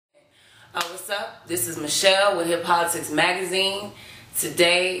What's up? This is Michelle with HipHolitics Magazine.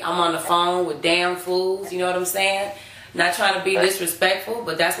 Today I'm on the phone with DamFoolz, you know what I'm saying? Not trying to be disrespectful,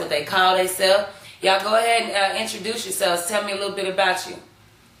 but that's what they call themselves. Y'all go ahead and introduce yourselves. Tell me a little bit about you.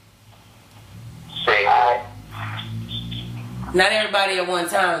 Say hi. Not everybody at one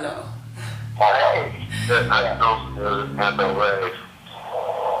time, though. Hey. I know ways.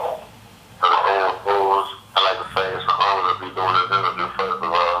 For the DamFoolz, I like to say it's an honor to be doing this interview first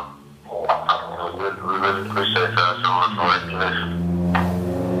of all. We really appreciate y'all showing some recognition.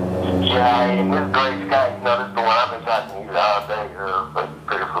 Yeah, and this great Scott, you know, this is the one I've been talking to you all day, but you're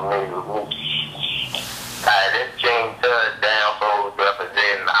pretty familiar with me. This King Tug DamFoolz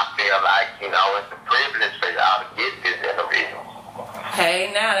representing, I feel like, you know, it's a privilege for y'all to get this interview.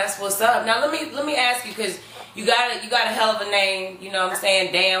 Hey, now that's what's up. Now let me ask you, because you got a hell of a name, you know what I'm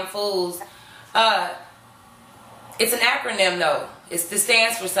saying, DamFoolz. It's an acronym though. It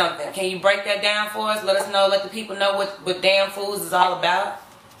stands for something. Can you break that down for us? Let us know, let the people know what DamFoolz is all about.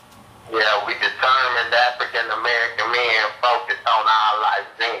 Yeah, we determined African American men focus on our life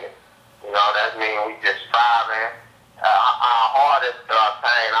zenith. You know, that means we just striving our hardest to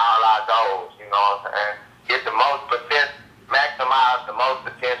obtain all our goals, you know what I'm saying? Get the most potential, maximize the most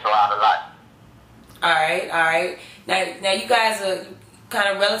potential out of life. Alright. Now you guys are kind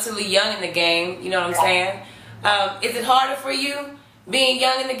of relatively young in the game, you know what I'm saying? Is it harder for you being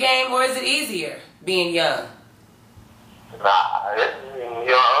young in the game, or is it easier being young? Nah, you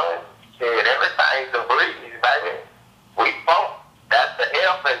know, everything's a breeze, baby. We focus. That's the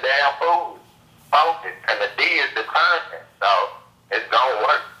F in DamFoolz. Focus. And the D is determined. So it's gonna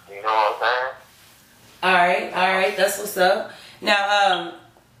work. You know what I'm saying? Alright. That's what's up. Now,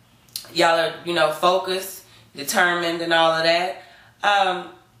 y'all are, you know, focused, determined, and all of that.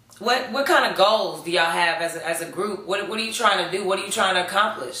 What kind of goals do y'all have as a group? What are you trying to do? What are you trying to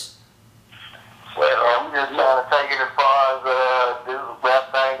accomplish? Well, I'm just trying to take it as far as this rap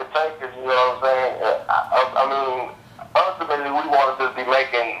thing to take it, you know what I'm saying? I mean, ultimately we want to just be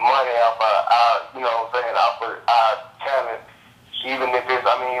making money off our, you know what I'm saying, off of our talent. Even if it's,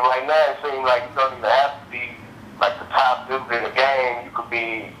 I mean, right now it seems like you don't even have to be like the top dude in the game. You could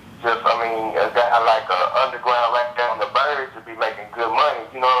be just, I mean, a guy like an underground right down the bird to be making good money,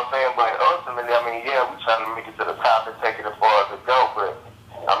 you know what I'm saying? But ultimately, I mean, yeah, we're trying to make it to the top and take it as far as it goes, but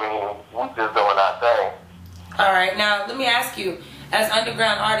I mean, we just doing our thing. Alright, now let me ask you, as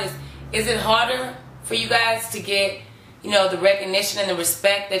underground artists, is it harder for you guys to get, you know, the recognition and the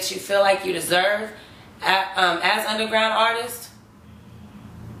respect that you feel like you deserve as underground artists?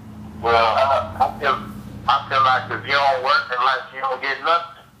 Well, I feel like if you don't work in life, you don't get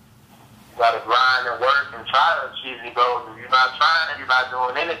nothing. You gotta grind and work and try to achieve your goals. If you're not trying, you're not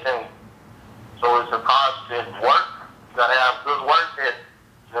doing anything. So it's a constant work. You gotta have good work ethic.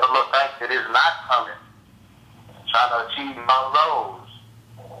 Never look back that it's not coming. Try to achieve my goals.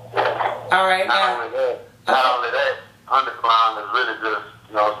 Alright, not only that, underground is really just,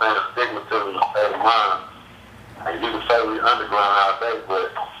 you know what I'm saying, a stigma to the state of mind. Like, you can say we underground all day,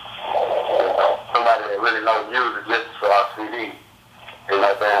 but somebody that really knows music listens to our CD. They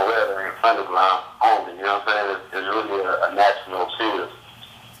like damn well they're underground only, you know what I'm saying? It's really a national appeal.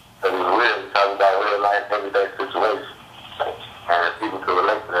 So it's really talking about real life, everyday situations. And people can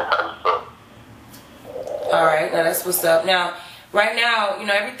relate to that type of stuff. Alright, now that's what's up. Now, right now, you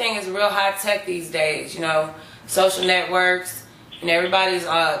know, everything is real high tech these days, you know, social networks, and everybody's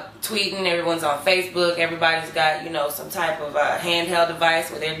tweeting, everyone's on Facebook, everybody's got, you know, some type of handheld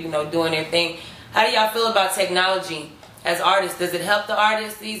device where they're, you know, doing their thing. How do y'all feel about technology as artists? Does it help the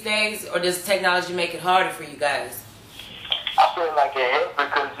artists these days, or does technology make it harder for you guys? I feel like it helps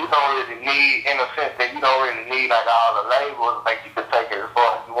because you don't really need, in a sense that you don't really need like all the labels. Like you can take it as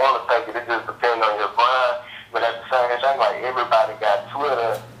far as you want to take it. It just depends on your brand. But at the same time, like everybody got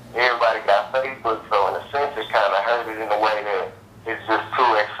Twitter, everybody got Facebook. So in a sense, it kind of hurt it in a way that it's just too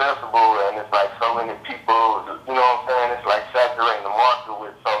accessible, and it's like so many people. You know what I'm saying? It's like saturating the market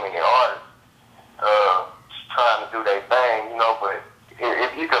with so many artists trying to do their thing. You know, but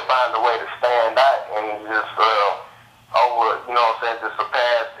if you can find a way to stand out and just over, you know what I'm saying, to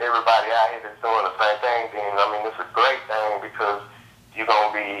surpass everybody out here that's doing the same thing, then I mean it's a great thing because you're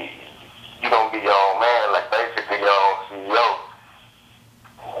gonna be your own man, like basically your own CEO.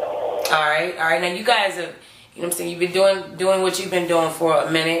 Alright. Now you guys have, you know what I'm saying, you've been doing what you've been doing for a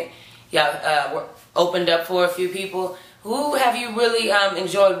minute. Y'all opened up for a few people. Who have you really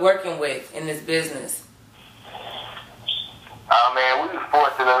enjoyed working with in this business? Man, we was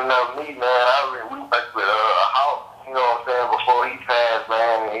fortunate enough, me, man, we worked with Hawk, you know what I'm saying, before he passed,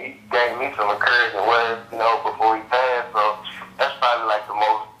 man, and he gave me some encouraging words, you know, before he passed, so that's probably like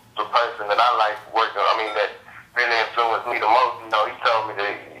the person person that I like working. I mean, that really influenced me the most. You know, he told me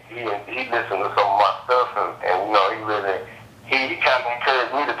that he listened to some of my stuff, and you know, he kind of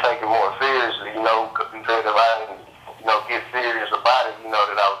encouraged me to take it more seriously. You know, because he said if I didn't, you know, get serious about it, you know,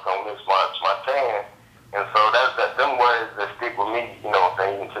 that I was gonna miss my chance. And so that's them words that stick with me. You know what I'm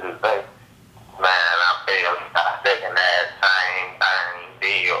saying, even to this day. Man, I feel second that same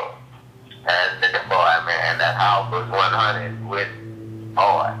deal as the boy, man. That house was 100 with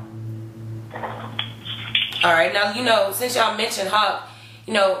boy. All right, now, you know, since y'all mentioned Hawk,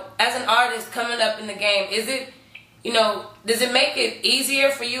 you know, as an artist coming up in the game, is it, you know, does it make it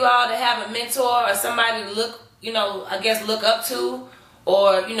easier for you all to have a mentor or somebody to look, you know, I guess look up to,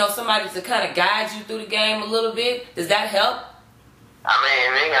 or, you know, somebody to kind of guide you through the game a little bit? Does that help? I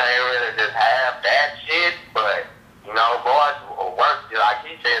mean, we ain't really just have that shit, but, you know, boys worked, like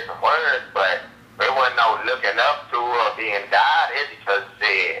he said some words, but there wasn't no looking up to or being guided because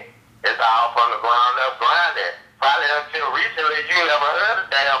it's all from the ground up grinding. Probably until recently you never heard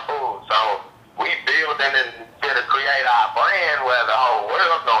of DamFoolz. So we building and to create our brand where the whole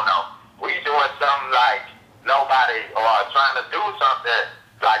world don't know. We doing something like nobody, or trying to do something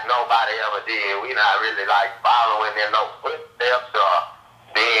like nobody ever did. We not really like following in no footsteps or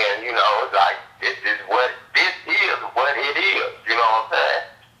then, you know, it's like this is what it is. You know what I'm saying?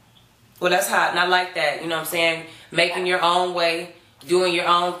 Well, that's hot, and I like that. You know what I'm saying? Making your own way, doing your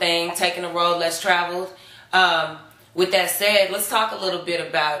own thing, taking a road less traveled. With that said, let's talk a little bit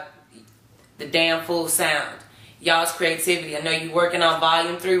about the DamFoolz sound. Y'all's creativity. I know you're working on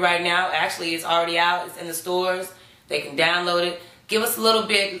Volume 3 right now. Actually, it's already out. It's in the stores. They can download it. Give us a little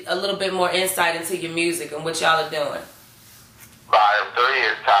bit more insight into your music and what y'all are doing. Volume 3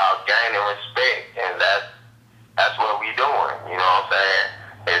 is called Gaining Respect, and that's what we doing. You know what I'm saying?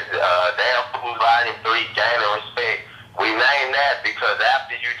 It's DamFoolz Volume 3, Gaining Respect. We named that because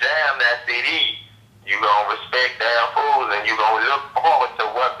after you jam that CD, you gonna respect DamFoolz and you gonna look forward to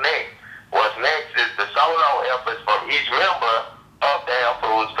what's next. What's next is the solo efforts from each member of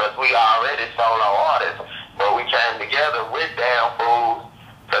DamFoolz, because we already solo artists, but we came together with DamFoolz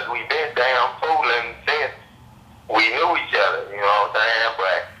because we've been DamFooling since we knew each other. You know what I'm saying?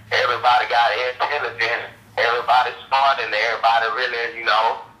 But everybody got intelligent, everybody smart, and everybody really, you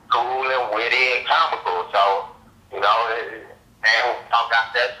know, cool and witty and comical. So, you know, and all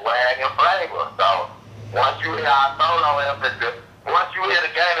got that swag and flavor. So once you hear our solo efforts, once you hear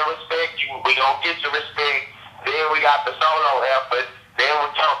the Gaining Respect, we gonna get your respect. Then we got the solo efforts. Then we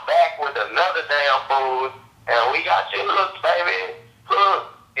come back with another DamFoolz, and we got your looks, baby,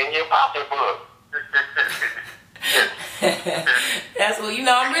 look in your pocketbook. That's what, you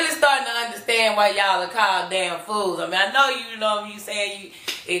know, I'm really starting to understand why y'all are called DamFoolz. I mean, I know you know you saying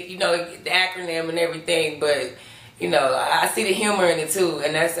you know the acronym and everything, but you know I see the humor in it too,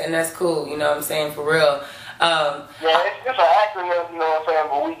 and that's cool. You know what I'm saying, for real. Yeah, it's just an acronym, you know what I'm saying,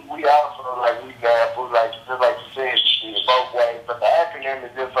 but we also like we DamFoolz, like just like you said, it's both ways. But the acronym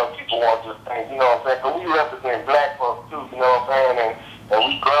is just so people won't just think, you know what I'm saying, because we represent black folks too, you know what I'm saying, and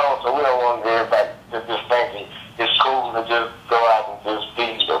we grown, so we don't want everybody just thinking it's cool to just go out and just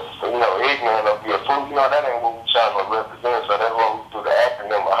be, you know, ignorant or be a fool. You know, that ain't what we trying to represent. So that's why we do the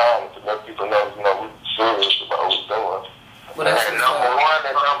acronym behind it to let people know, you know, we're serious about what we're doing. Well, that's and number one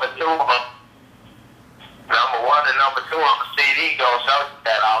and number two on the CD gonna show you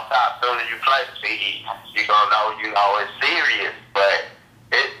that off top. As soon as you play the CD, you gonna know, you know, it's serious. But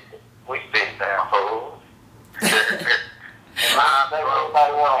we sit down, fool.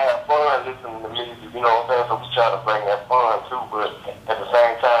 Everybody want to have fun listening to music, you know what I'm saying? So we try to bring that fun too, but at the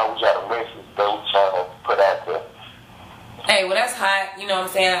same time, we got a message that we trying to put out there. Hey, well, that's hot, you know what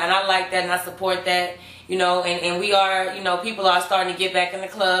I'm saying? And I like that and I support that, you know, and we are, you know, people are starting to get back in the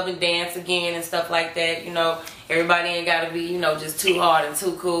club and dance again and stuff like that, you know. Everybody ain't got to be, you know, just too hard and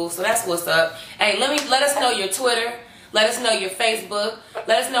too cool. So that's what's up. Hey, let us know your Twitter. Let us know your Facebook.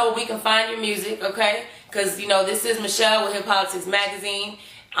 Let us know where we can find your music, okay? Because, you know, this is Michelle with HipHolitics Magazine.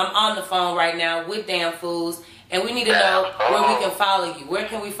 I'm on the phone right now with DamFoolz, and we need to know where we can follow you. Where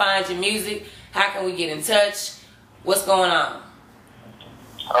can we find your music? How can we get in touch? What's going on?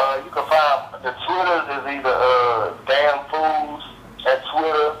 You can find the Twitter is either DamFoolz at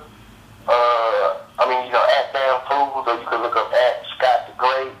Twitter. I mean, you know, at DamFoolz, or you can look up at Scott the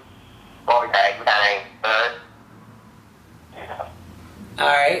Great. Or all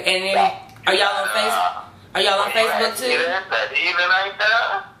right, and then are y'all on Facebook? Are y'all on Facebook too? That heathen ain't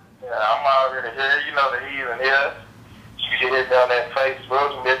there? Yeah, I'm already here. You know the heathen here. You can hit down that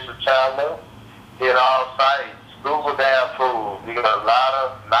Facebook, Mr. China. Hit all sites. Google DamFoolz. We got a lot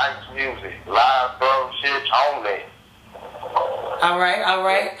of nice music. Live bro shit only. All right, all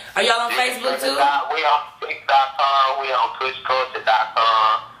right. Are y'all on Facebook too? We on Fix.com. We on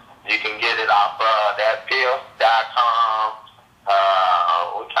PushCulture.com. You can get it off thatpill.com. We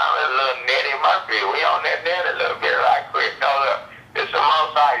kind of a little Nettie Murphy. We on that net a little bit right quick. No, look, there's some more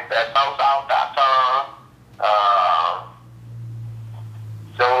sites. That's SoSouth.com.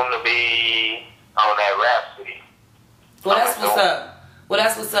 Soon to be on that Rhapsody. Well, that's what's up. Well,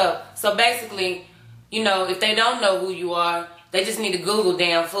 that's what's up. So basically, you know, if they don't know who you are, they just need to Google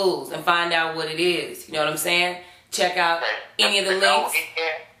DamFoolz and find out what it is. You know what I'm saying? Check out any of the links.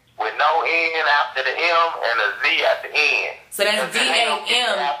 With no N after the M and a Z at the end. So that's DAM.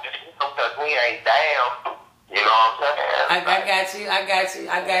 Because we ain't damn. You know what I'm saying? I got you. I got you.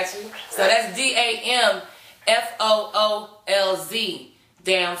 I got you. So that's DamFoolz.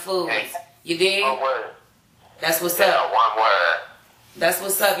 DamFoolz. You dig? One word. That's what's Yeah, up. one word. That's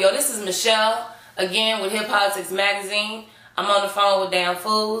what's up. Yo, this is Michelle, again with HipHolitics Magazine. I'm on the phone with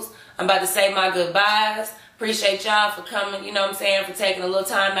DamFoolz. I'm about to say my goodbyes. Appreciate y'all for coming, you know what I'm saying, for taking a little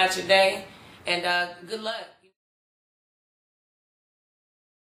time out your day. And good luck.